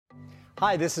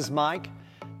Hi, this is Mike.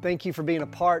 Thank you for being a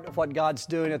part of what God's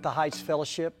doing at the Heights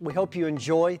Fellowship. We hope you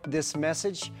enjoy this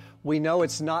message. We know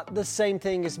it's not the same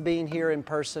thing as being here in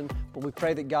person, but we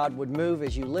pray that God would move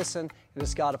as you listen and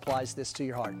as God applies this to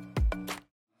your heart.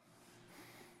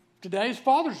 Today is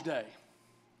Father's Day.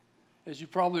 As you've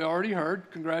probably already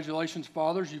heard, congratulations,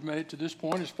 fathers. You've made it to this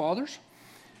point as fathers.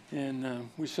 And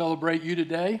we celebrate you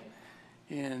today.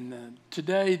 And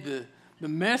today the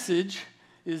message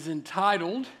is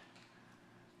entitled,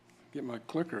 get my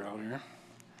clicker out here,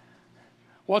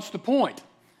 What's the Point?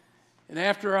 And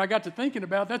after I got to thinking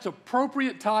about that's an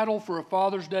appropriate title for a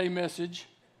Father's Day message.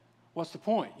 What's the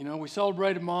point? You know, we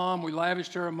celebrated Mom. We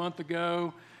lavished her a month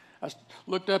ago. I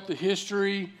looked up the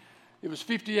history. It was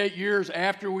 58 years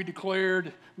after we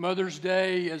declared Mother's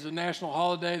Day as a national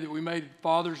holiday that we made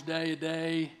Father's Day a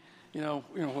day. You know,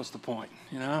 what's the point,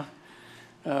 you know?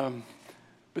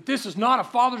 But this is not a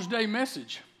Father's Day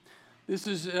message. This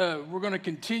is, we're going to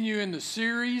continue in the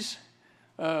series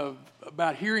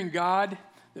about hearing God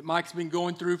that Mike's been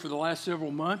going through for the last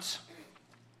several months.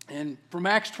 And from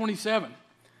Acts 27.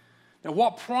 Now,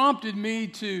 what prompted me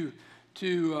to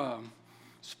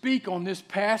speak on this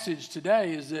passage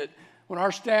today is that when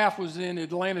our staff was in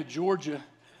Atlanta, Georgia,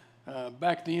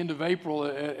 back at the end of April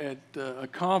at a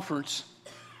conference,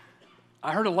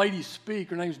 I heard a lady speak.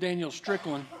 Her name's Danielle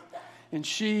Strickland, and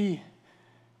she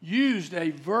used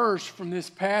a verse from this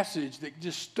passage that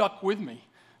just stuck with me,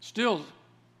 still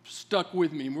stuck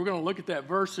with me. And we're going to look at that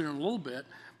verse here in a little bit,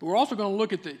 but we're also going to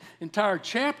look at the entire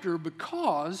chapter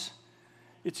because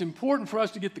it's important for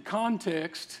us to get the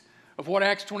context of what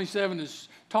Acts 27 is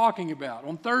talking about.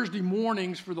 On Thursday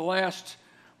mornings for the last,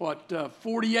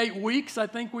 48 weeks, I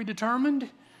think we determined,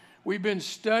 we've been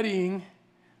studying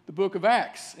the book of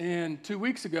Acts. And 2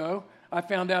 weeks ago, I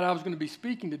found out I was going to be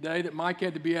speaking today, that Mike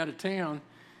had to be out of town,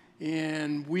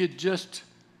 and we had just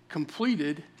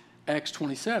completed Acts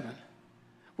 27,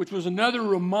 which was another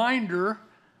reminder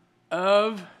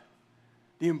of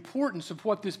the importance of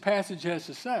what this passage has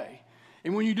to say.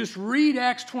 And when you just read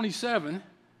Acts 27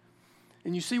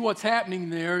 and you see what's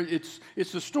happening there, it's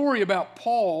the story about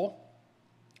Paul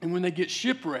and when they get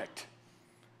shipwrecked.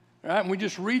 Right? And we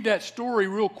just read that story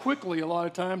real quickly a lot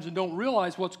of times and don't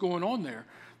realize what's going on there.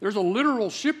 There's a literal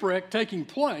shipwreck taking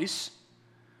place,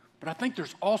 but I think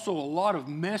there's also a lot of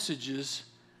messages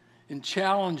and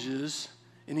challenges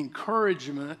and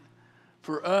encouragement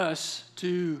for us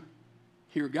to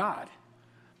hear God.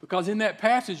 Because in that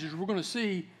passage, as we're going to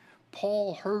see,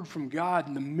 Paul heard from God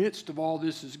in the midst of all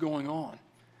this is going on.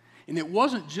 And it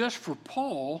wasn't just for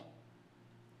Paul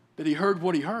that he heard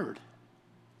what he heard.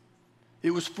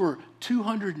 It was for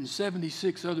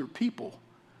 276 other people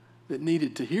that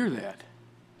needed to hear that.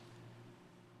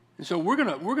 And so we're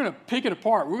gonna pick it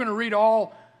apart. We're going to read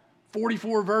all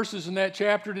 44 verses in that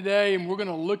chapter today, and we're going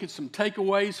to look at some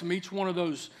takeaways from each one of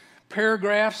those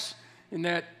paragraphs in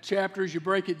that chapter as you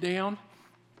break it down.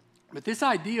 But this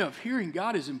idea of hearing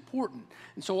God is important.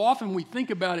 And so often we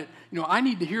think about it, I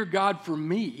need to hear God for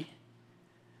me,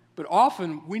 but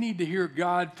often we need to hear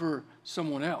God for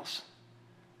someone else.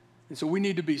 And so we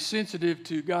need to be sensitive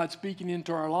to God speaking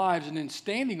into our lives and then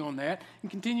standing on that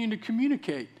and continuing to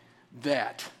communicate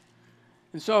that.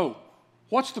 And so,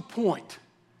 what's the point?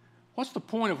 What's the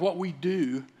point of what we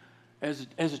do as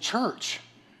a church,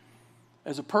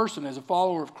 as a person, as a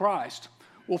follower of Christ?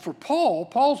 Well, for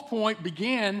Paul's point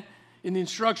began in the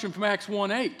instruction from Acts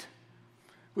 1:8,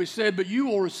 which said, "But you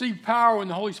will receive power when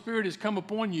the Holy Spirit has come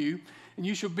upon you, and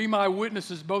you shall be my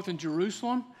witnesses both in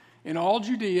Jerusalem, in all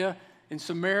Judea, in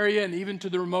Samaria, and even to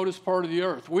the remotest part of the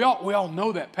earth." We all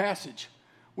know that passage.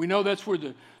 We know that's where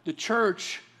the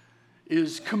church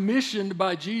is commissioned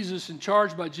by Jesus and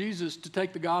charged by Jesus to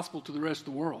take the gospel to the rest of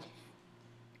the world.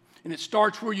 And it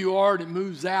starts where you are and it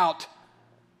moves out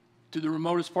to the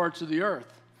remotest parts of the earth.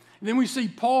 And then we see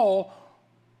Paul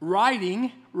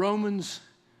writing Romans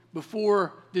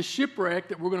before this shipwreck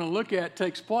that we're going to look at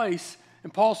takes place.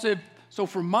 And Paul said, "So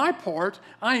for my part,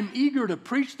 I am eager to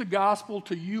preach the gospel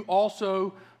to you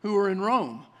also who are in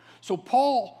Rome." So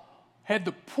Paul had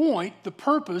the point, the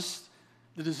purpose,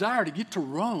 the desire to get to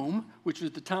Rome, which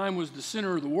at the time was the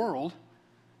center of the world,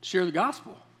 to share the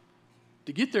gospel,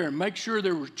 to get there and make sure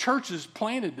there were churches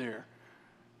planted there.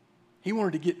 He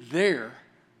wanted to get there.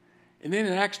 And then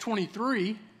in Acts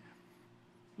 23,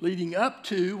 leading up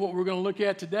to what we're going to look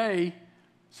at today,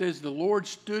 says the Lord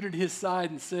stood at his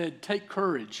side and said, "Take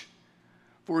courage,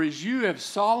 for as you have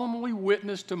solemnly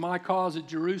witnessed to my cause at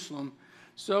Jerusalem,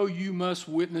 so you must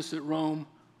witness at Rome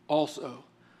also."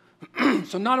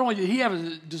 So not only did he have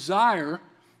a desire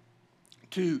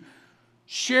to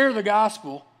share the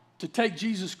gospel, to take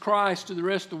Jesus Christ to the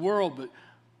rest of the world, but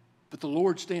But the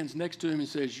Lord stands next to him and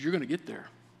says, you're going to get there.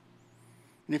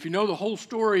 And if you know the whole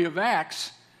story of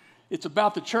Acts, it's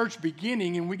about the church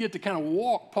beginning, and we get to kind of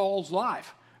walk Paul's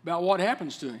life about what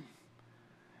happens to him.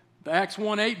 The Acts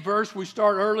 1:8 verse, we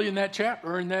start early in that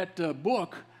chapter, or in that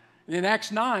book. And in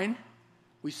Acts 9,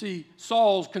 we see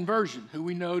Saul's conversion, who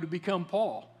we know to become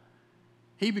Paul.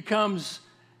 He becomes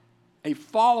a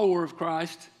follower of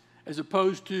Christ as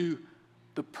opposed to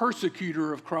the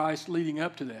persecutor of Christ leading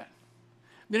up to that.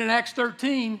 Then in Acts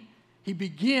 13, he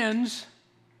begins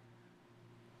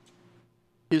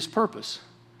his purpose,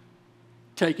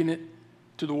 taking it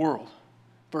to the world.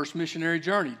 First missionary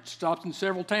journey, stops in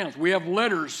several towns. We have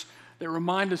letters that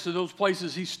remind us of those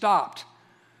places he stopped.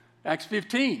 Acts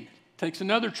 15 takes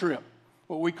another trip,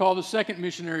 what we call the second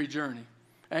missionary journey.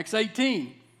 Acts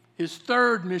 18, his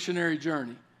third missionary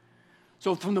journey.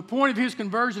 So from the point of his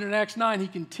conversion in Acts 9, he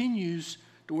continues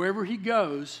to wherever he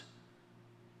goes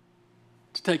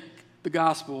to take the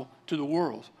gospel to the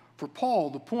world. For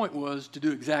Paul, the point was to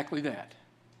do exactly that.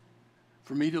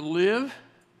 For me to live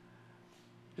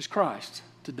is Christ.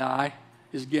 To die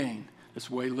is gain. That's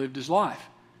the way he lived his life.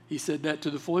 He said that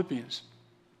to the Philippians.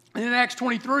 And in Acts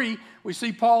 23, we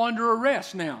see Paul under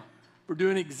arrest now for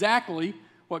doing exactly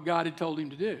what God had told him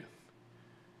to do.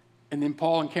 And then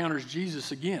Paul encounters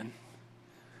Jesus again.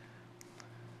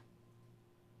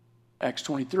 Acts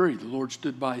 23, the Lord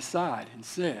stood by his side and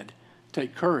said,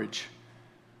 take courage,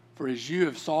 for as you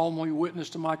have solemnly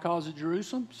witnessed to my cause at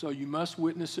Jerusalem, so you must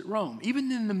witness at Rome.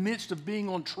 Even in the midst of being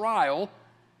on trial,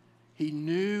 he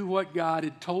knew what God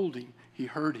had told him. He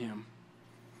heard him.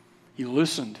 He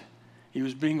listened. He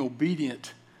was being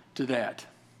obedient to that.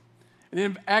 And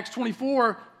then in Acts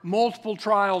 24, multiple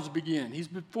trials begin. He's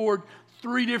before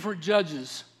 3 different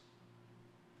judges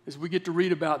as we get to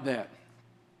read about that.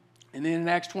 And then in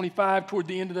Acts 25, toward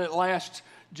the end of that last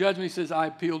judgment, he says, I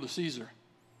appeal to Caesar.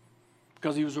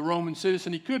 Because he was a Roman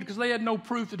citizen, he could, because they had no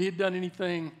proof that he had done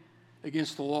anything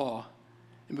against the law.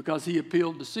 And because he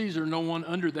appealed to Caesar, no one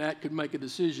under that could make a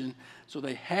decision. So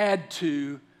they had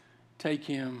to take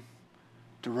him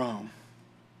to Rome.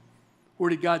 Where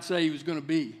did God say he was going to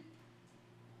be?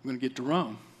 I'm going to get to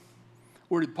Rome.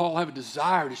 Where did Paul have a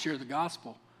desire to share the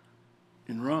gospel?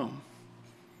 In Rome.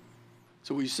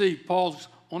 So we see Paul's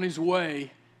on his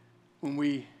way when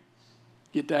we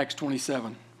get to Acts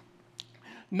 27.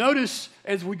 Notice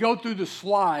as we go through the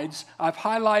slides, I've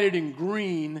highlighted in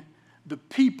green the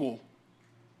people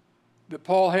that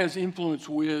Paul has influence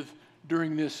with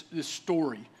during this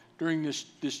story, during this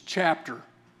chapter.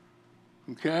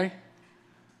 Okay?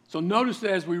 So notice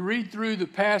that as we read through the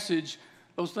passage,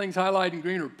 those things highlighted in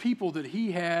green are people that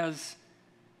he has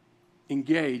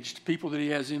engaged, people that he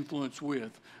has influence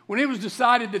with. When it was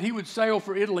decided that he would sail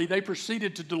for Italy, they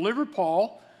proceeded to deliver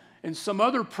Paul and some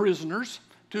other prisoners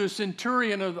to a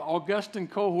centurion of the Augustan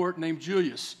cohort named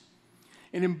Julius.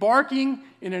 And embarking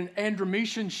in an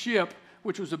Andromitian ship,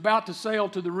 which was about to sail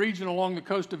to the region along the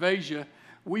coast of Asia,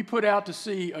 we put out to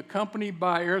sea accompanied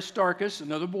by Aristarchus,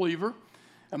 another believer,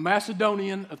 a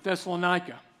Macedonian of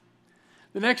Thessalonica.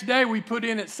 The next day we put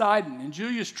in at Sidon, and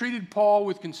Julius treated Paul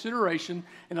with consideration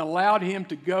and allowed him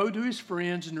to go to his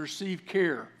friends and receive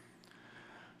care.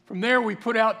 From there we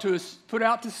put out to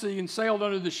sea and sailed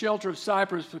under the shelter of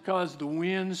Cyprus because the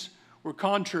winds were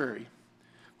contrary.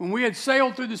 When we had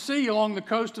sailed through the sea along the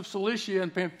coast of Cilicia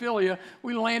and Pamphylia,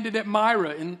 we landed at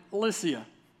Myra in Lycia.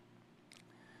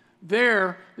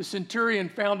 There the centurion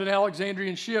found an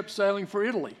Alexandrian ship sailing for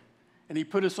Italy, and he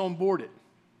put us on board it.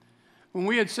 When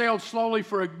we had sailed slowly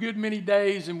for a good many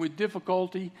days and with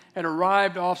difficulty had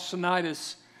arrived off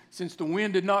Cnidus, since the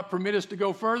wind did not permit us to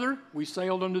go further, we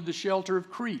sailed under the shelter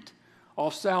of Crete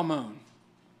off Salmone.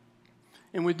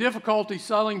 And with difficulty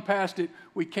sailing past it,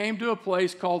 we came to a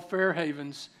place called Fair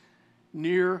Havens,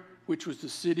 near which was the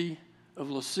city of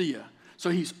Lasea. So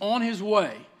he's on his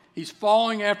way. He's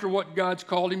following after what God's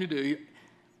called him to do.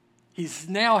 He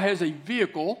now has a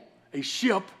vehicle, a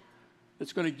ship,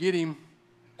 that's going to get him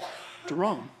to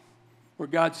Rome, where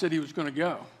God said he was going to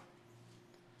go.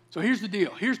 So here's the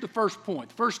deal. Here's the first point.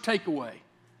 The first takeaway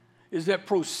is that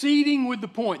proceeding with the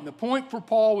point, and the point for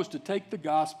Paul was to take the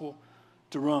gospel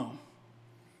to Rome.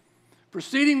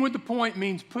 Proceeding with the point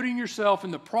means putting yourself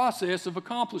in the process of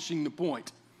accomplishing the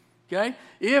point. Okay?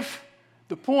 If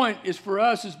the point is for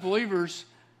us as believers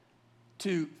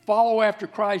to follow after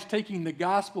Christ, taking the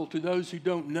gospel to those who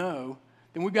don't know,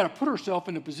 then we've got to put ourselves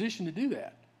in a position to do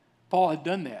that. Paul had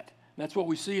done that. That's what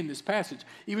we see in this passage.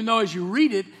 Even though as you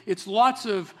read it, it's lots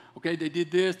of, okay, they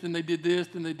did this, then they did this,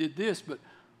 then they did this, but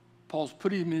Paul's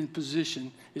putting him in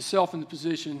position, himself in the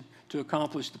position to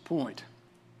accomplish the point.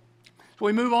 So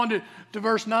we move on to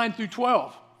verse 9 through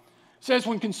 12. It says,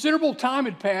 when considerable time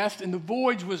had passed and the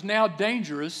voyage was now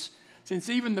dangerous, since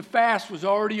even the fast was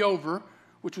already over,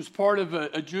 which was part of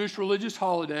a Jewish religious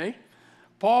holiday,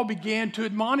 Paul began to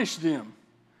admonish them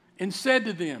and said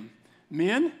to them,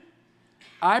 men,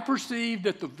 I perceive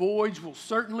that the voyage will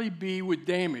certainly be with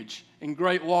damage and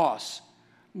great loss,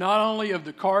 not only of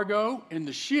the cargo and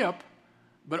the ship,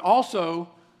 but also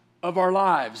of our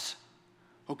lives.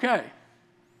 Okay.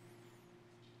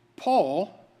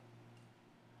 Paul,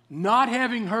 not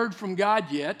having heard from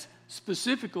God yet,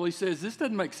 specifically says, this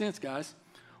doesn't make sense, guys.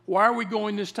 Why are we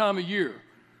going this time of year?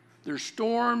 There's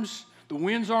storms, the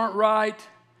winds aren't right,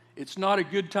 it's not a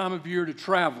good time of year to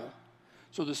travel.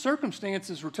 So the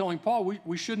circumstances were telling Paul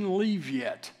we shouldn't leave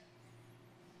yet.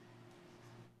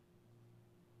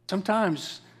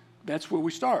 Sometimes that's where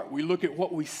we start. We look at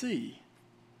what we see,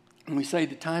 and we say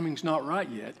the timing's not right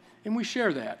yet, and we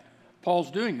share that.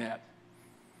 Paul's doing that.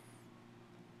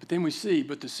 But then we see,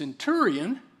 but the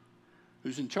centurion,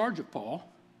 who's in charge of Paul,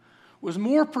 was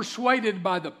more persuaded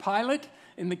by the pilot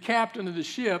and the captain of the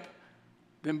ship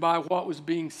than by what was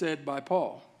being said by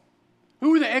Paul. Who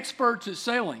were the experts at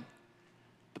sailing?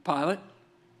 The pilot,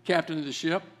 captain of the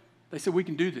ship. They said, we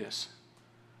can do this.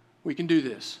 We can do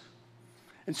this.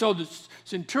 And so the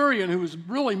centurion, who was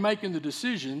really making the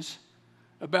decisions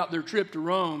about their trip to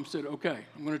Rome, said, okay,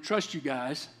 I'm going to trust you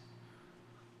guys.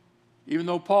 Even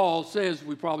though Paul says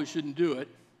we probably shouldn't do it,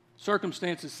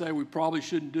 circumstances say we probably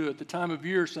shouldn't do it, the time of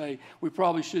year say we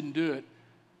probably shouldn't do it,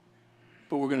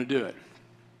 but we're going to do it.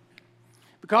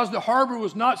 Because the harbor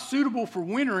was not suitable for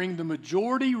wintering, the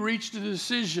majority reached a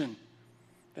decision.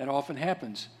 That often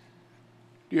happens.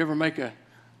 Do you ever make a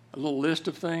little list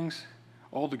of things?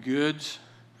 All the goods,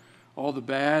 all the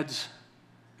bads.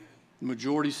 The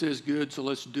majority says good, so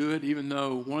let's do it, even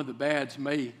though one of the bads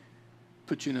may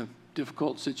put you in a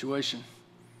difficult situation.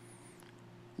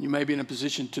 You may be in a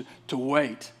position to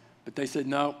wait, but they said,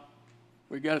 no,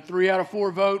 we got a 3 out of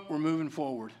 4 vote, we're moving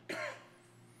forward.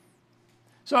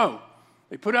 So,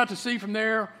 they put out to sea from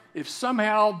there. If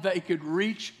somehow they could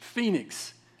reach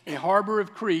Phoenix, a harbor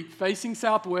of Crete, facing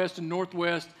southwest and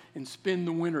northwest, and spend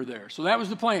the winter there. So that was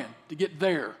the plan, to get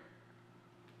there.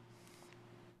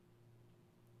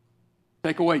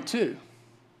 Takeaway 2.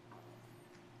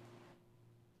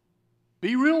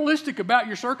 Be realistic about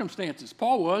your circumstances.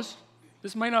 Paul was.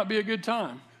 This may not be a good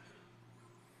time.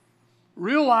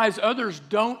 Realize others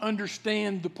don't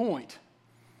understand the point.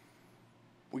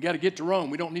 We got to get to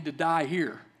Rome. We don't need to die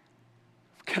here.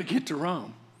 We've got to get to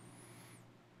Rome.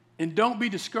 And don't be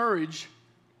discouraged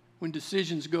when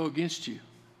decisions go against you.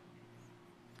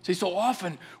 See, so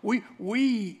often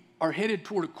we are headed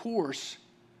toward a course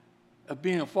of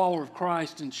being a follower of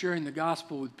Christ and sharing the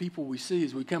gospel with people we see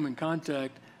as we come in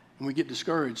contact, and we get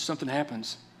discouraged. Something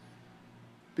happens.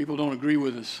 People don't agree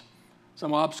with us.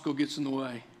 Some obstacle gets in the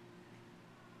way.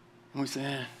 And we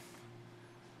say,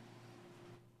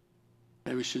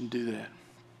 maybe we shouldn't do that.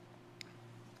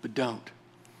 But don't.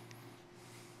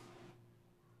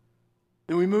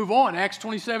 Then we move on, Acts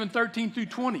 27:13 through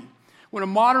 20. When a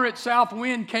moderate south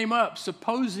wind came up,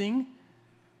 supposing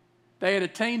they had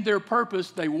attained their purpose,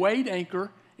 they weighed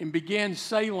anchor and began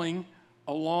sailing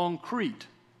along Crete,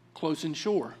 close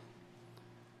inshore.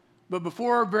 But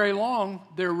before very long,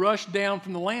 there rushed down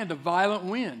from the land a violent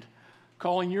wind,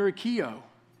 calling Eurykio.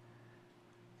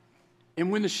 And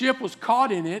when the ship was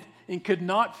caught in it and could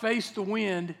not face the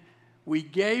wind, we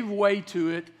gave way to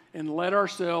it and let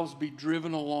ourselves be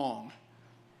driven along.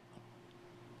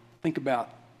 Think about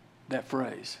that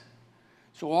phrase.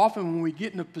 So often when we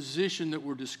get in a position that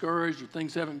we're discouraged or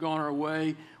things haven't gone our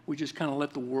way, we just kind of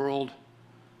let the world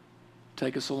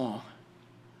take us along.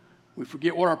 We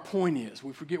forget what our point is.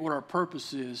 We forget what our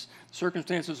purpose is.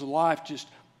 Circumstances of life just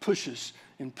push us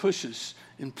and push us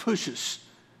and push us,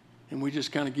 and we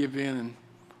just kind of give in and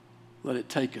let it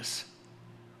take us,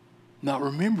 not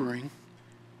remembering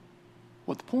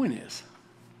what the point is.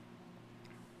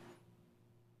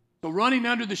 So running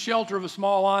under the shelter of a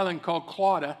small island called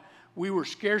Clauda, we were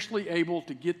scarcely able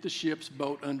to get the ship's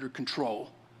boat under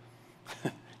control.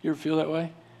 You ever feel that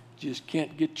way? You just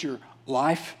can't get your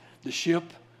life, the ship,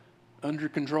 under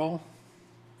control?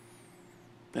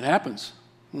 That happens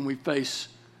when we face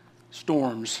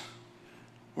storms.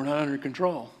 We're not under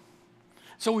control.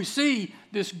 So we see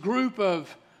this group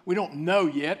of, we don't know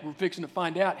yet, we're fixing to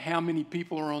find out how many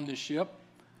people are on this ship,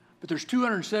 but there's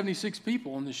 276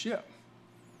 people on this ship.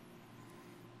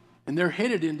 And they're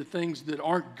headed into things that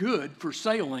aren't good for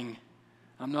sailing.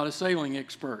 I'm not a sailing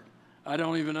expert. I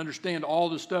don't even understand all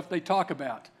the stuff they talk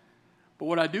about. But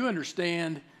what I do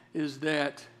understand is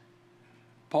that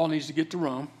Paul needs to get to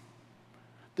Rome.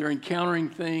 They're encountering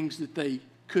things that they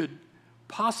could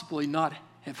possibly not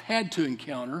have had to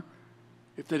encounter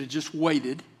if they'd have just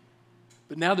waited.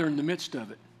 But now they're in the midst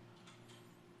of it.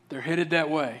 They're headed that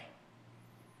way.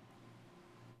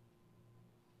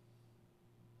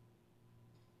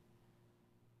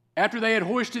 After they had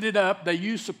hoisted it up, they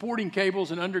used supporting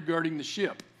cables and undergirding the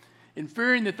ship. In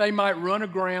fearing that they might run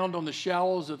aground on the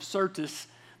shallows of Syrtis,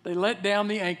 they let down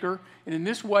the anchor, and in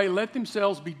this way let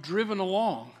themselves be driven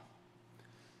along.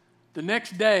 The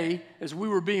next day, as we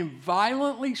were being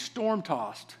violently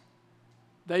storm-tossed,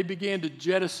 they began to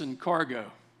jettison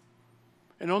cargo.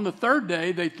 And on the third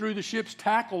day, they threw the ship's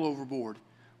tackle overboard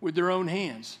with their own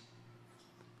hands.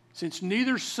 Since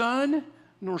neither sun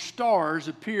nor stars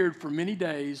appeared for many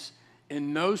days,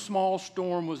 and no small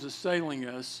storm was assailing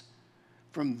us,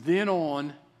 from then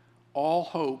on, all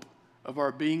hope of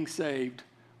our being saved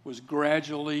was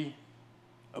gradually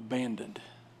abandoned.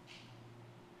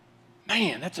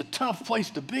 Man, that's a tough place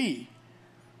to be.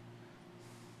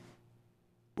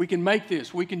 We can make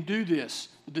this. We can do this.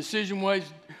 The decision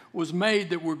was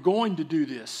made that we're going to do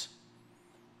this.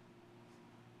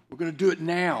 We're going to do it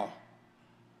now.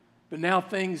 But now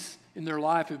things in their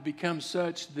life have become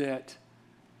such that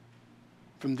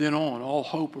from then on, all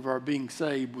hope of our being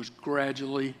saved was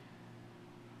gradually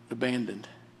abandoned.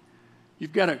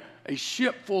 You've got a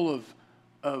ship full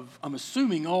of, I'm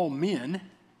assuming, all men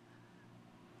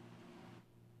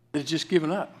that have just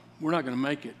given up. We're not going to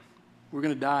make it. We're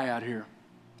going to die out here.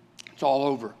 It's all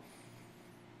over.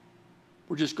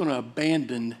 We're just going to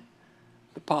abandon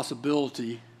the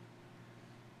possibility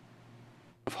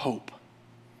of hope.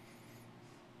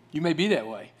 You may be that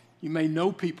way. You may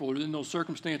know people who are in those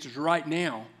circumstances right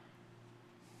now.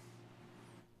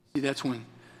 See, that's when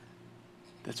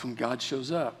God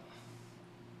shows up.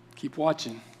 Keep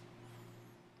watching.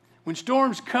 When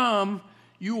storms come,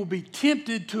 you will be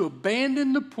tempted to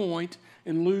abandon the point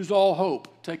and lose all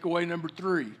hope. Takeaway number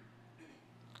 3.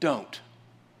 Don't.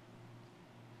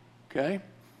 Okay?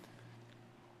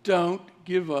 Don't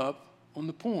give up on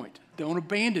the point. Don't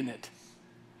abandon it.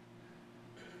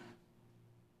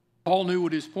 Paul knew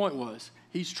what his point was.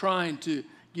 He's trying to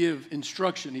give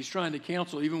instruction. He's trying to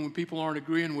counsel even when people aren't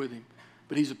agreeing with him.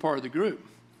 But he's a part of the group.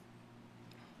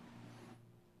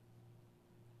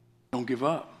 Don't give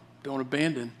up. Don't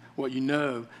abandon what you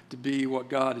know to be what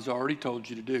God has already told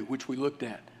you to do, which we looked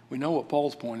at. We know what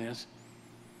Paul's point is.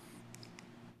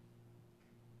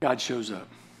 God shows up.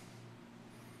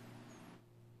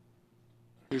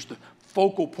 Here's the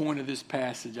focal point of this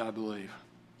passage, I believe.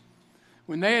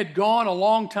 When they had gone a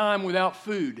long time without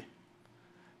food,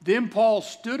 then Paul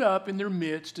stood up in their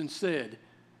midst and said,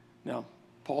 now,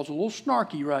 Paul's a little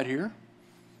snarky right here.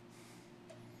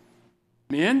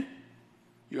 Men,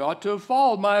 you ought to have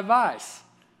followed my advice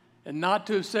and not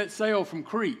to have set sail from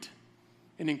Crete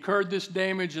and incurred this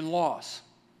damage and loss.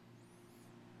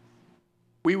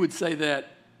 We would say that,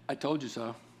 I told you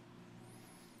so.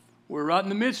 We're right in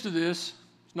the midst of this.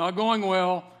 It's not going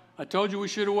well. I told you we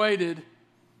should have waited.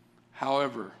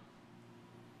 However,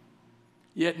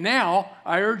 yet now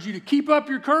I urge you to keep up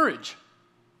your courage.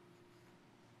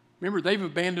 Remember, they've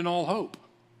abandoned all hope.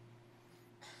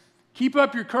 Keep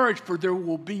up your courage, for there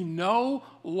will be no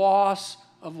loss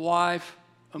of life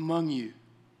among you.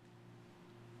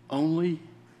 Only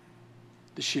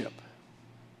the ship.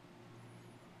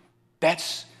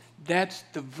 That's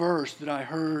the verse that I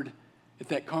heard at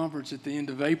that conference at the end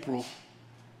of April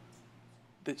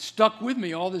that stuck with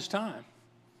me all this time.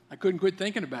 I couldn't quit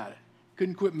thinking about it.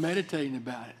 Couldn't quit meditating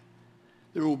about it.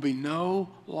 There will be no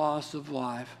loss of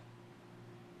life,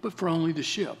 but for only the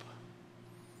ship.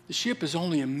 The ship is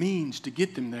only a means to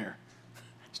get them there.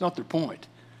 It's not their point.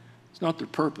 It's not their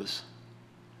purpose.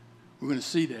 We're going to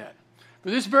see that.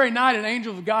 For this very night, an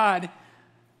angel of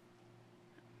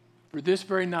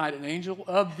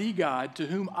the God to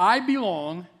whom I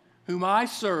belong, whom I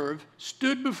serve,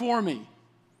 stood before me,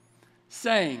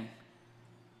 saying,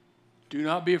 do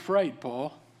not be afraid,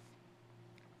 Paul.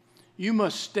 You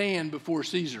must stand before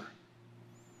Caesar.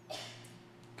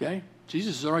 Okay?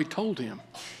 Jesus has already told him,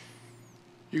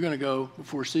 you're going to go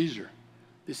before Caesar.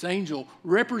 This angel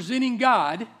representing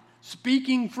God,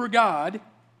 speaking for God,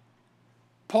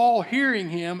 Paul hearing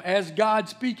him as God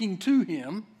speaking to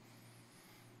him,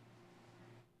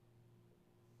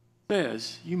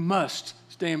 says, you must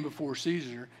stand before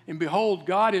Caesar. And behold,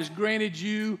 God has granted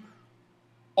you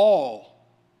all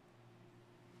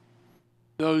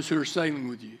those who are sailing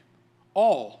with you.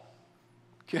 All.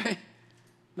 Okay?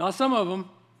 Not some of them.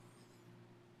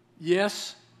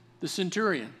 Yes, the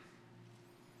centurion.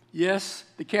 Yes,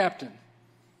 the captain.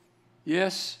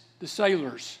 Yes, the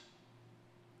sailors.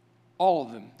 All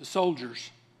of them. The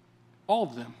soldiers. All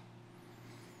of them.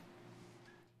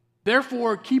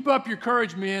 Therefore, keep up your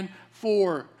courage, men,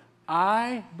 for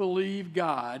I believe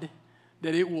God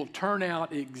that it will turn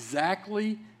out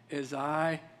exactly as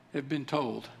I have been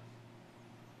told.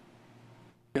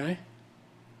 Okay?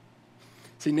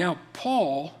 See, now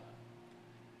Paul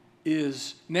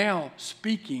is now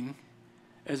speaking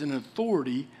as an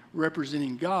authority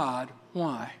representing God.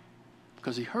 Why?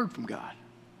 Because he heard from God.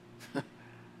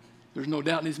 There's no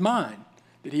doubt in his mind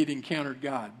that he had encountered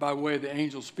God by way of the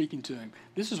angel speaking to him.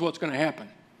 This is what's going to happen.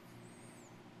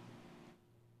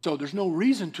 So there's no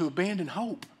reason to abandon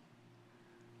hope,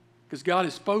 because God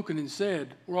has spoken and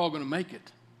said, we're all going to make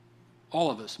it.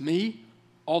 All of us. Me,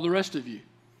 all the rest of you.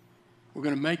 We're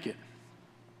going to make it.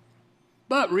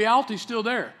 But reality's still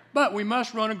there. But we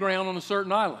must run aground on a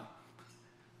certain island.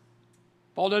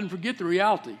 Paul doesn't forget the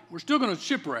reality. We're still going to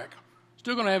shipwreck.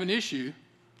 Still going to have an issue.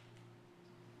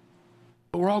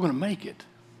 But we're all going to make it.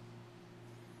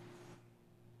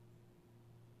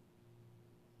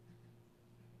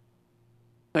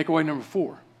 Takeaway number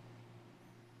 4.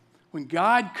 When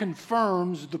God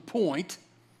confirms the point,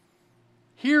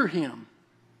 hear him,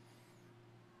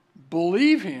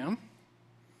 believe him,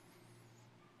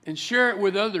 and share it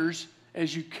with others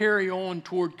as you carry on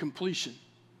toward completion.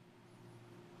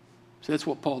 So that's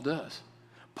what Paul does.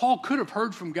 Paul could have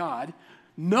heard from God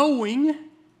knowing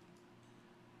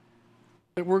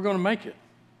that we're going to make it.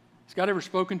 Has God ever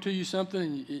spoken to you something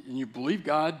and you believe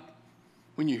God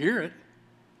when you hear it,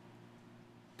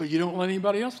 but you don't let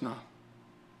anybody else know?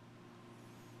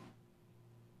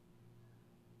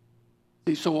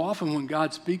 See, so often when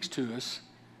God speaks to us,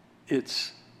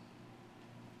 it's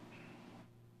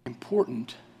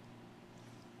important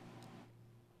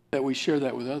that we share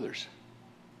that with others.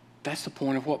 That's the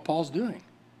point of what Paul's doing.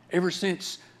 Ever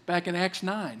since back in Acts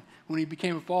 9, when he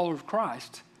became a follower of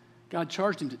Christ, God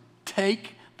charged him to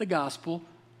take the gospel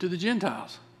to the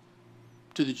Gentiles.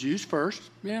 To the Jews first.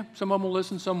 Yeah, some of them will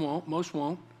listen, some won't. Most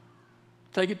won't.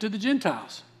 Take it to the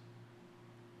Gentiles.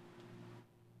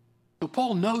 So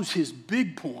Paul knows his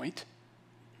big point,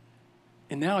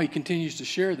 and now he continues to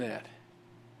share that.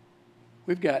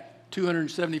 We've got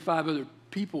 275 other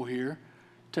people here.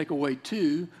 Take away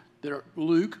 2 that are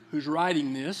Luke, who's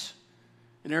writing this,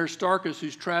 and Aristarchus,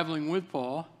 who's traveling with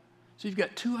Paul. So you've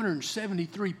got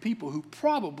 273 people who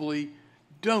probably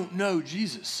don't know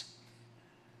Jesus.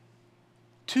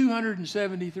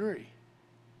 273.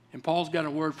 And Paul's got a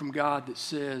word from God that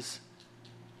says,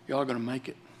 y'all are going to make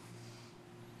it.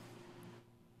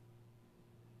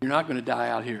 You're not going to die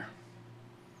out here.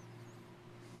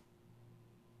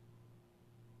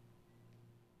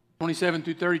 (27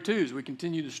 through 32) as we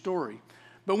continue the story.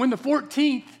 But when the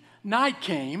 14th night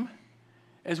came,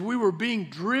 as we were being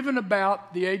driven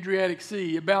about the Adriatic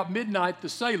Sea, about midnight the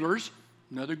sailors,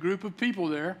 another group of people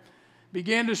there,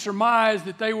 began to surmise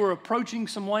that they were approaching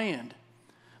some land.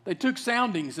 They took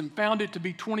soundings and found it to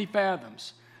be 20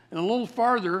 fathoms. And a little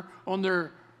farther on,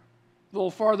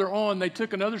 they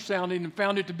took another sounding and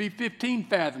found it to be 15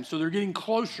 fathoms. So they're getting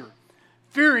closer.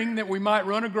 Fearing that we might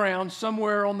run aground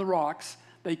somewhere on the rocks,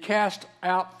 they cast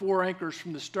out 4 anchors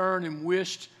from the stern and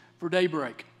wished for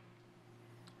daybreak.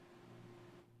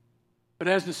 But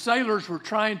as the sailors were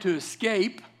trying to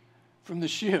escape from the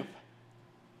ship,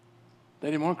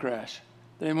 they didn't want to crash.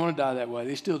 They didn't want to die that way.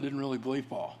 They still didn't really believe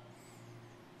Paul.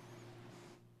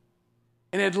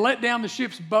 And had let down the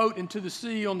ship's boat into the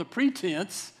sea on the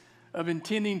pretense of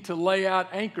intending to lay out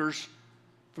anchors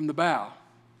from the bow.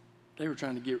 They were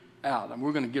trying to get out. I mean,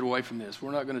 we're going to get away from this.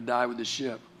 We're not going to die with this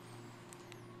ship.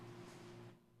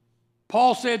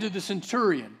 Paul said to the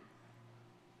centurion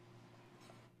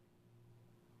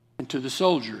and to the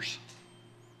soldiers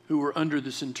who were under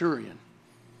the centurion,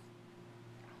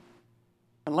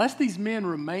 unless these men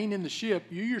remain in the ship,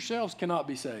 you yourselves cannot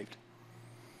be saved.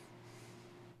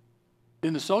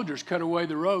 Then the soldiers cut away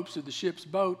the ropes of the ship's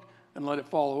boat and let it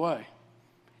fall away.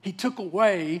 He took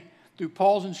away, through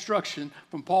Paul's instruction,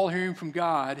 from Paul hearing from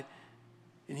God,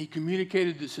 and he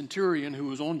communicated to the centurion who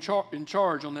was in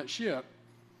charge on that ship.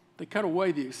 They cut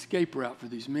away the escape route for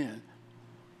these men.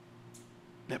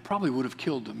 That probably would have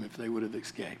killed them if they would have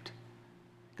escaped.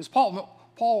 Because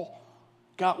Paul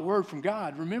got word from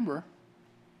God, remember,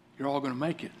 you're all going to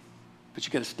make it, but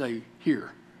you got to stay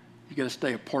here. You got to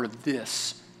stay a part of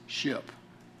this ship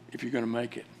if you're going to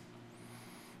make it.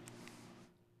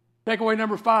 Takeaway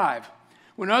number 5.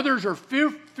 When others are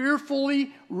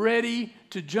fearfully ready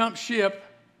to jump ship,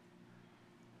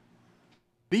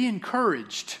 be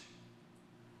encouraged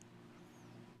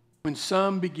when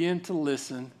some begin to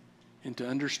listen and to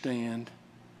understand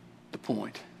the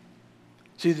point.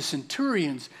 See, the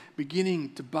centurion's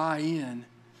beginning to buy in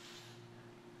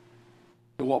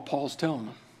to what Paul's telling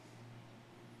them.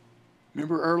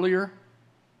 Remember earlier,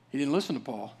 he didn't listen to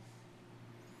Paul.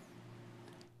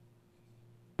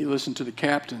 He listened to the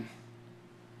captain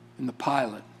and the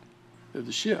pilot of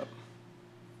the ship.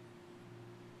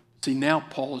 See, now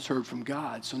Paul has heard from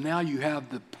God. So now you have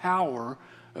the power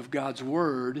of God's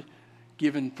word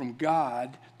given from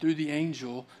God through the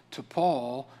angel to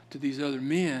Paul, to these other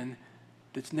men,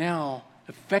 that's now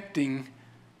affecting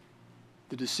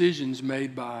the decisions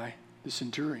made by the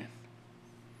centurion.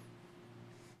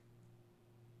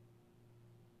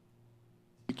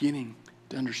 Beginning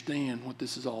to understand what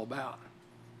this is all about.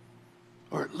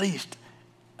 Or at least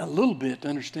a little bit to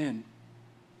understand.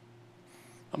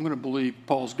 I'm going to believe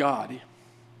Paul's God.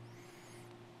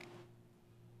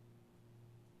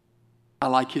 I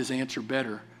like his answer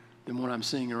better than what I'm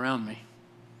seeing around me.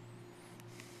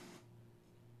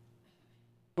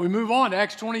 We move on to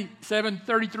Acts 27,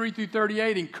 33 through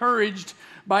 38, encouraged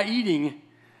by eating.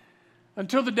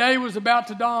 Until the day was about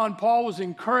to dawn, Paul was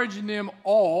encouraging them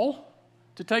all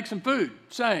to take some food,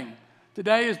 saying,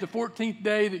 "Today is the 14th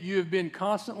day that you have been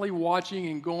constantly watching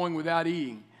and going without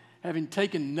eating, having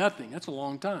taken nothing." That's a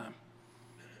long time.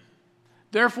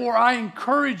 "Therefore, I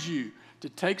encourage you to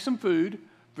take some food,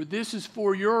 for this is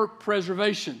for your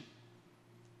preservation.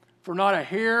 For not a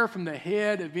hair from the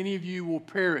head of any of you will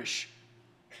perish."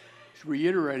 He's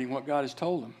reiterating what God has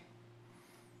told him.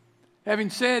 Having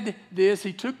said this,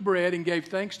 he took bread and gave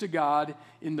thanks to God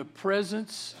in the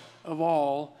presence of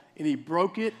all, and he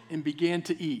broke it and began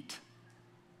to eat.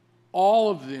 All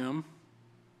of them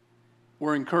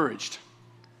were encouraged,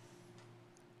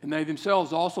 and they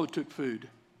themselves also took food.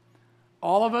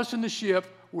 All of us in the ship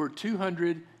were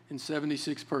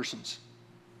 276 persons.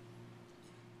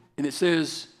 And it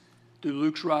says, through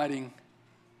Luke's writing,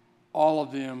 all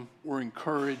of them were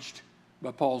encouraged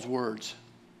by Paul's words.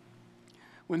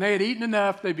 When they had eaten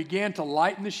enough, they began to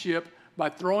lighten the ship by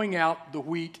throwing out the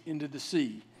wheat into the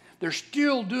sea. They're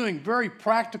still doing very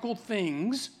practical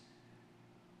things.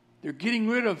 They're getting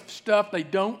rid of stuff they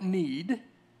don't need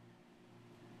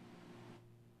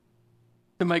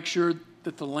to make sure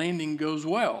that the landing goes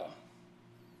well.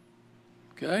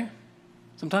 Okay?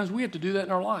 Sometimes we have to do that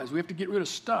in our lives. We have to get rid of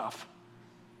stuff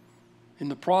in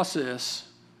the process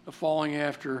of following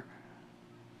after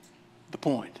the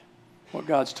point, what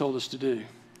God's told us to do.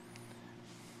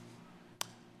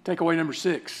 Takeaway number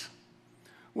 6.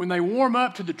 When they warm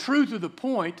up to the truth of the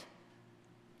point,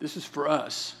 this is for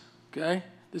us, okay?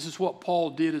 This is what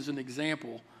Paul did as an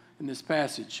example in this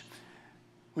passage.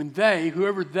 When they,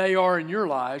 whoever they are in your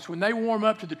lives, when they warm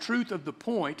up to the truth of the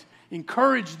point,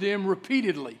 encourage them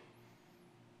repeatedly.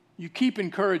 You keep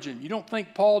encouraging. You don't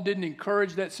think Paul didn't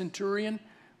encourage that centurion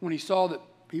when he saw that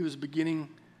he was beginning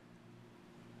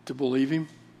to believe him,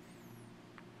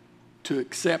 to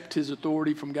accept his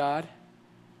authority from God?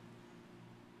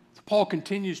 So Paul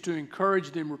continues to encourage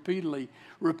them repeatedly.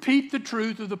 Repeat the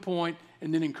truth of the point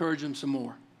and then encourage them some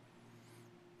more.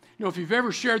 You know, if you've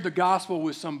ever shared the gospel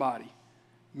with somebody,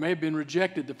 you may have been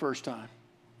rejected the first time.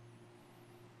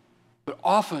 But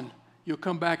often you'll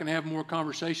come back and have more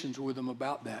conversations with them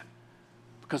about that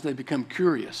because they become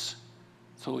curious.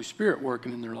 It's the Holy Spirit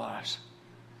working in their lives.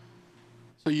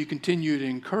 So you continue to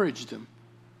encourage them.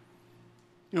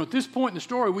 You know, at this point in the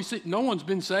story, we see no one's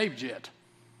been saved yet.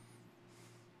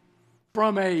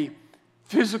 From a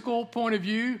physical point of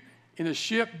view, in a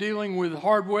ship dealing with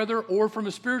hard weather, or from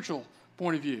a spiritual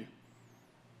point of view,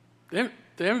 they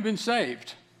haven't been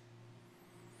saved.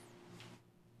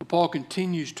 But Paul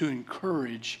continues to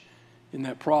encourage in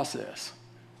that process.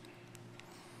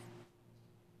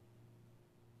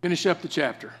 Finish up the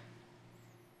chapter.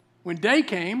 When day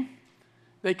came,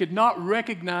 they could not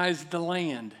recognize the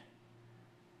land,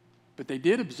 but they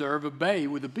did observe a bay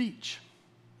with a beach,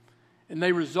 and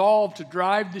they resolved to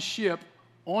drive the ship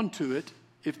onto it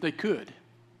if they could.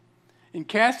 In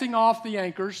casting off the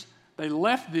anchors, they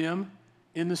left them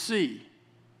in the sea.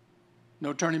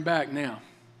 No turning back now.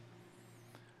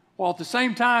 While at the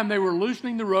same time they were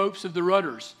loosening the ropes of the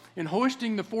rudders and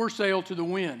hoisting the foresail to the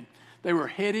wind, they were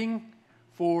heading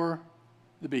for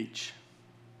the beach.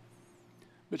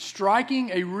 But striking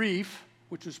a reef,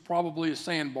 which was probably a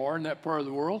sandbar in that part of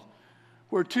the world,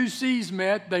 where two seas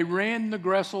met, they ran the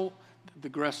gresel,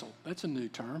 that's a new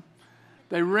term.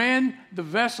 They ran the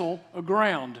vessel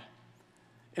aground,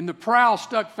 and the prow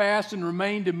stuck fast and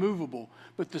remained immovable.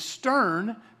 But the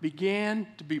stern began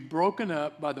to be broken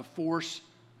up by the force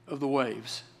of the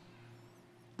waves.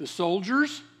 The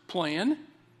soldiers' plan,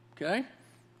 okay,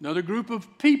 another group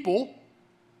of people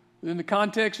within the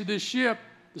context of this ship,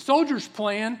 the soldiers'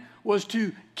 plan was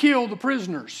to kill the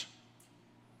prisoners.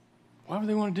 Why would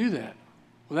they want to do that?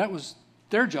 Well, that was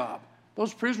their job.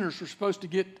 Those prisoners were supposed to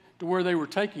get to where they were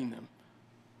taking them.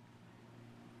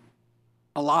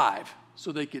 alive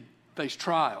so they could face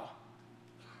trial.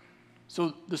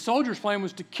 So the soldiers' plan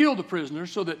was to kill the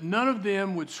prisoners so that none of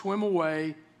them would swim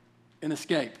away and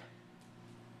escape.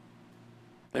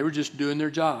 They were just doing their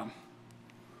job.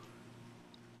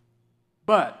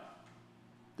 But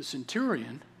the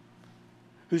centurion,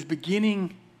 who's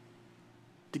beginning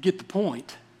to get the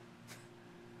point,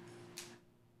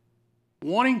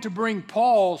 wanting to bring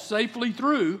Paul safely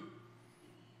through,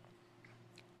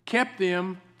 kept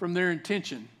them from their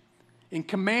intention and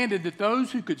commanded that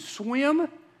those who could swim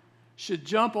should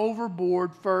jump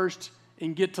overboard first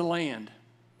and get to land,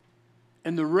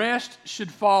 and the rest should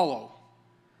follow,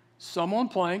 some on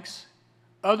planks,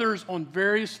 others on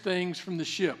various things from the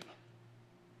ship.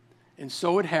 And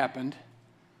so it happened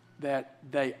that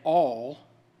they all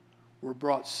were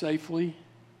brought safely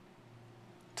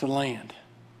to land.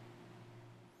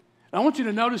 I want you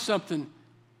to notice something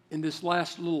in this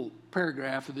last little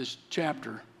paragraph of this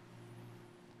chapter.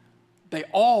 They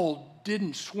all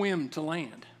didn't swim to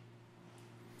land.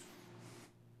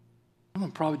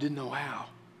 Someone probably didn't know how.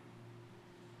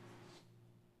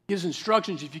 He gives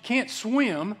instructions: if you can't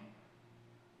swim,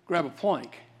 grab a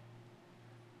plank.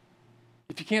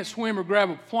 If you can't swim or grab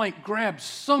a plank, grab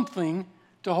something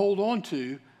to hold on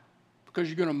to, because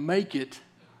you're going to make it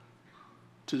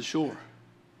to the shore.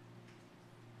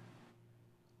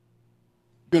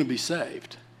 You're going to be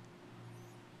saved.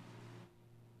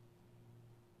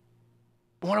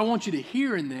 What I want you to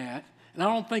hear in that, and I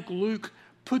don't think Luke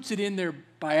puts it in there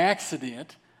by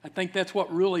accident. I think that's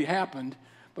what really happened.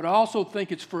 But I also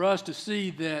think it's for us to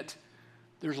see that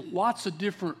there's lots of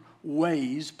different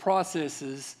ways,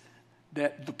 processes,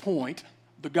 that the point,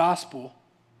 the gospel,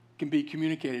 can be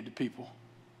communicated to people.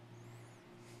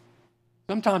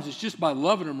 Sometimes it's just by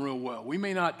loving them real well. We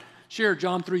may not share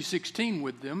John 3:16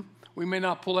 with them. We may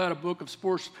not pull out a book of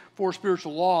four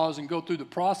spiritual laws and go through the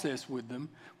process with them.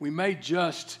 We may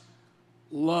just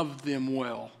love them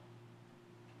well,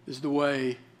 is the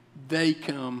way they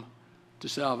come to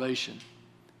salvation.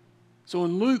 So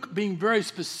in Luke being very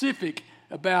specific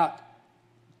about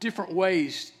different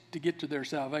ways to get to their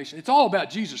salvation, it's all about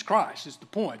Jesus Christ is the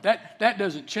point. That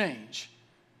doesn't change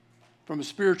from a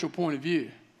spiritual point of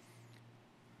view.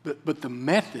 But the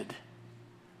method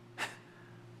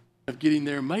of getting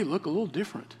there may look a little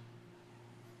different.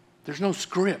 There's no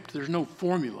script. There's no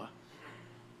formula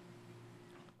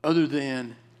other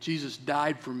than Jesus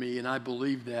died for me, and I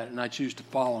believe that, and I choose to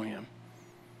follow him.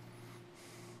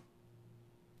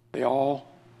 They all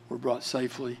were brought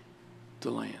safely to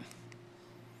land.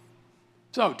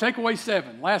 So, takeaway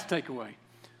 7, last takeaway.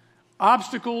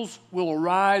 Obstacles will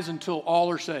arise until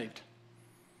all are saved.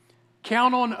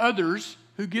 Count on others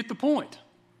who get the point.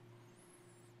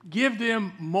 Give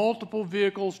them multiple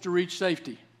vehicles to reach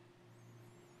safety.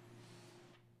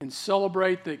 And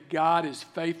celebrate that God is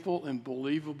faithful and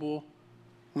believable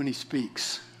when he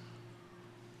speaks.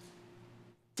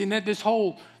 And that this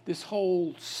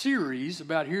whole series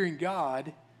about hearing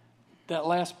God, that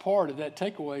last part of that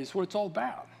takeaway is what it's all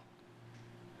about.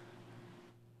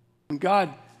 When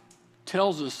God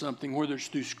tells us something, whether it's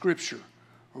through Scripture,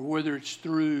 or whether it's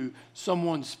through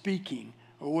someone speaking,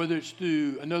 or whether it's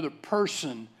through another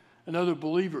person, another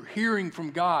believer, hearing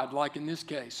from God, like in this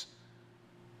case,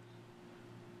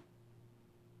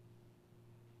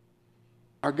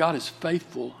 our God is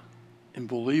faithful and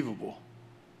believable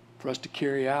for us to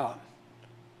carry out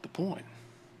the point.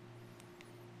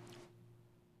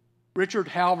 Richard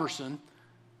Halverson,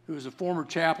 who is a former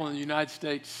chaplain in the United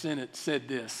States Senate, said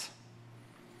this: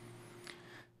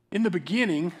 "In the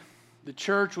beginning, the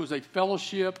church was a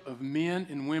fellowship of men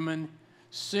and women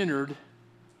centered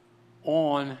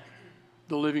on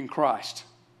the living Christ."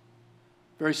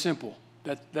 Very simple.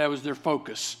 That was their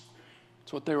focus.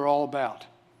 That's what they were all about.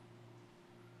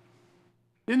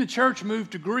 Then the church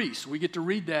moved to Greece. We get to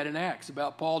read that in Acts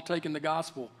about Paul taking the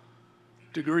gospel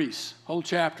to Greece. Whole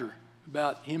chapter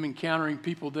about him encountering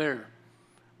people there.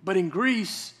 But in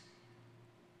Greece,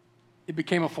 it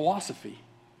became a philosophy,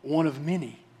 one of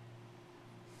many.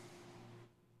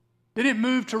 Then it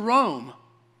moved to Rome.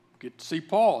 Get to see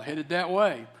Paul headed that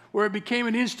way, where it became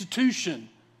an institution.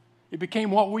 It became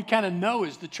what we kind of know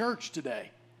as the church today.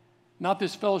 Not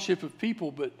this fellowship of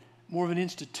people, but more of an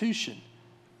institution.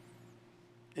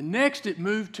 And next it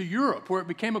moved to Europe, where it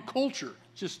became a culture.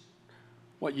 Just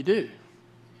what you do.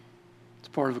 It's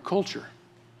part of a culture.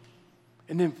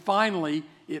 And then finally,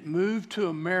 it moved to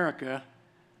America,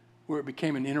 where it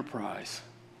became an enterprise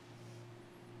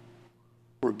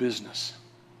or a business.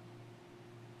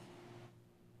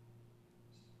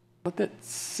 Let that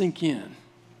sink in,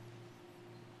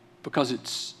 because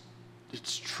it's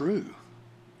true.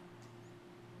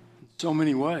 so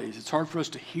many ways. It's hard for us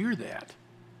to hear that.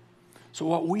 So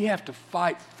what we have to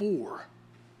fight for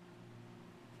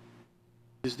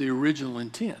is the original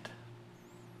intent.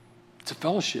 It's a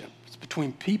fellowship. It's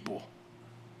between people.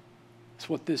 It's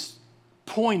what this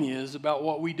point is about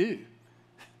what we do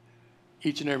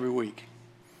each and every week.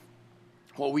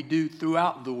 What we do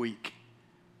throughout the week.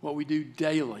 What we do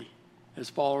daily as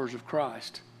followers of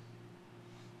Christ.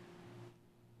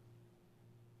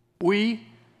 We,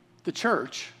 the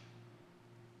church,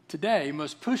 today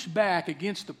must push back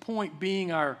against the point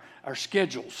being our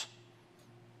schedules,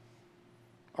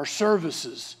 our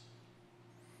services,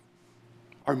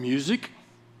 our music,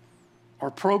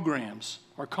 our programs,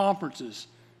 our conferences,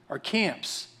 our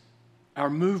camps, our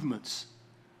movements.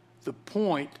 The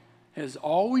point has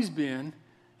always been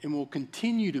and will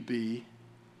continue to be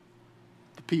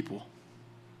the people.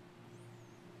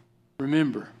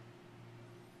 Remember,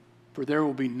 for there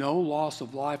will be no loss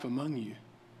of life among you,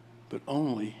 but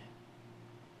only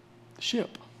the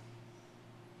ship.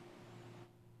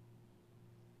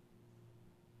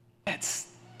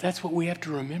 That's what we have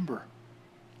to remember.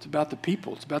 It's about the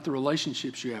people. It's about the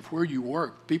relationships you have, where you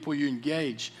work, people you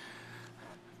engage.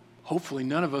 Hopefully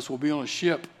none of us will be on a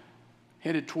ship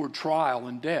headed toward trial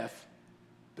and death,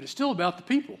 but it's still about the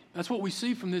people. That's what we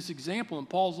see from this example in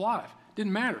Paul's life. It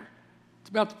didn't matter.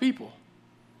 It's about the people.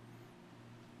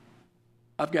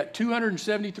 I've got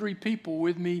 273 people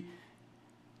with me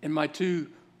and my two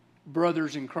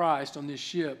brothers in Christ on this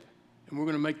ship, and we're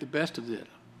going to make the best of it.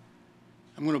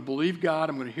 I'm going to believe God.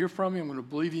 I'm going to hear from Him. I'm going to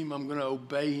believe Him. I'm going to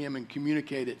obey Him and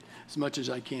communicate it as much as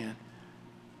I can.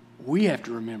 We have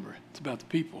to remember it's about the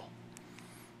people.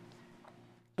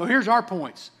 So here's our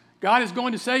points. God is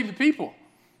going to save the people.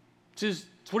 It's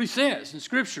what He says in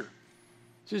Scripture.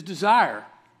 It's His desire to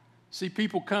see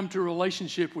people come to a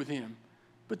relationship with Him.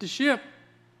 But the ship,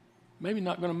 maybe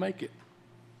not going to make it,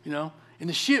 And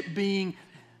the ship being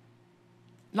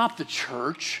not the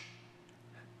church,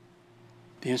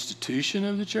 the institution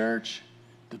of the church,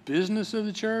 the business of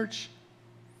the church.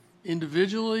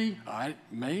 Individually, I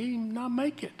may not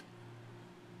make it.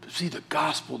 But see, the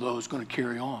gospel, though, is going to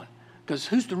carry on. Because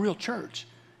who's the real church?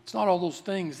 It's not all those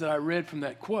things that I read from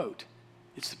that quote.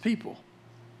 It's the people.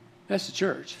 That's the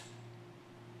church.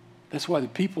 That's why the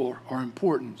people are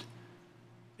important.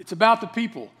 It's about the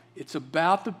people. It's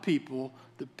about the people.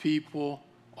 The people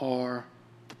are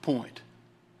the point.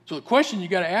 So the question you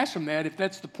got to ask from that, if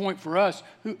that's the point for us,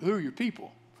 who are your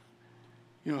people?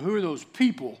 Who are those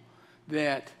people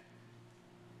that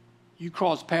you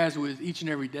cross paths with each and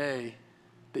every day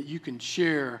that you can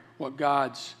share what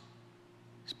God's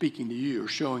speaking to you or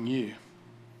showing you?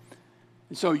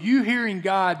 And so you hearing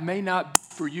God may not be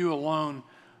for you alone,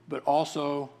 but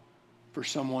also for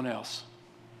someone else.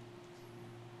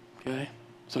 Okay?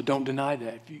 So don't deny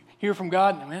that. If you hear from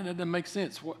God, man, that doesn't make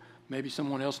sense. Maybe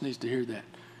someone else needs to hear that.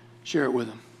 Share it with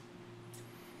them.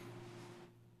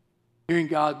 Hearing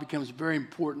God becomes very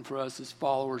important for us as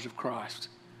followers of Christ.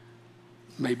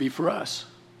 It may be for us,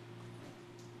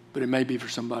 but it may be for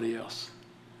somebody else.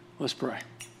 Let's pray.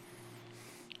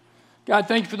 God,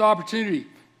 thank you for the opportunity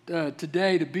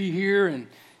today to be here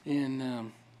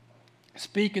and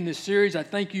speak in this series. I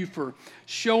thank you for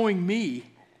showing me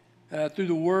through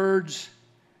the words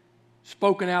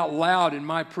spoken out loud in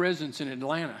my presence in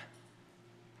Atlanta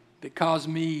that caused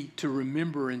me to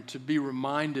remember and to be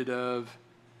reminded of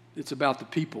it's about the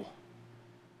people.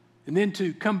 And then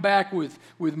to come back with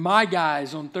my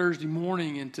guys on Thursday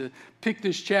morning and to pick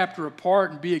this chapter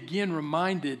apart and be again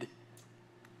reminded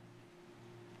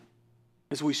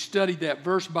as we studied that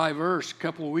verse by verse a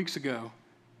couple of weeks ago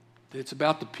that it's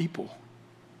about the people.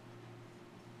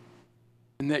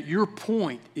 And that your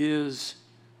point is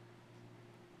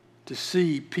to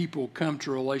see people come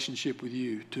to a relationship with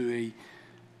you, to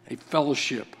a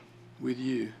fellowship with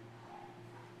you.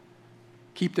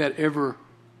 Keep that ever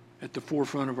at the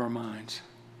forefront of our minds.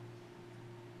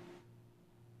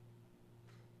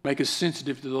 Make us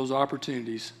sensitive to those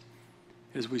opportunities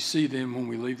as we see them when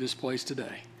we leave this place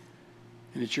today.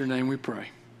 And it's your name we pray.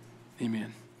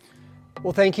 Amen.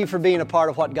 Well, thank you for being a part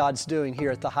of what God's doing here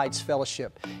at the Heights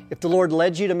Fellowship. If the Lord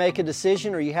led you to make a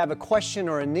decision or you have a question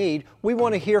or a need, we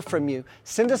want to hear from you.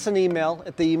 Send us an email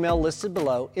at the email listed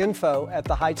below,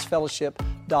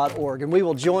 info@theheightsfellowship.org, and we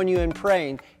will join you in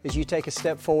praying as you take a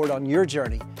step forward on your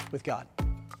journey with God.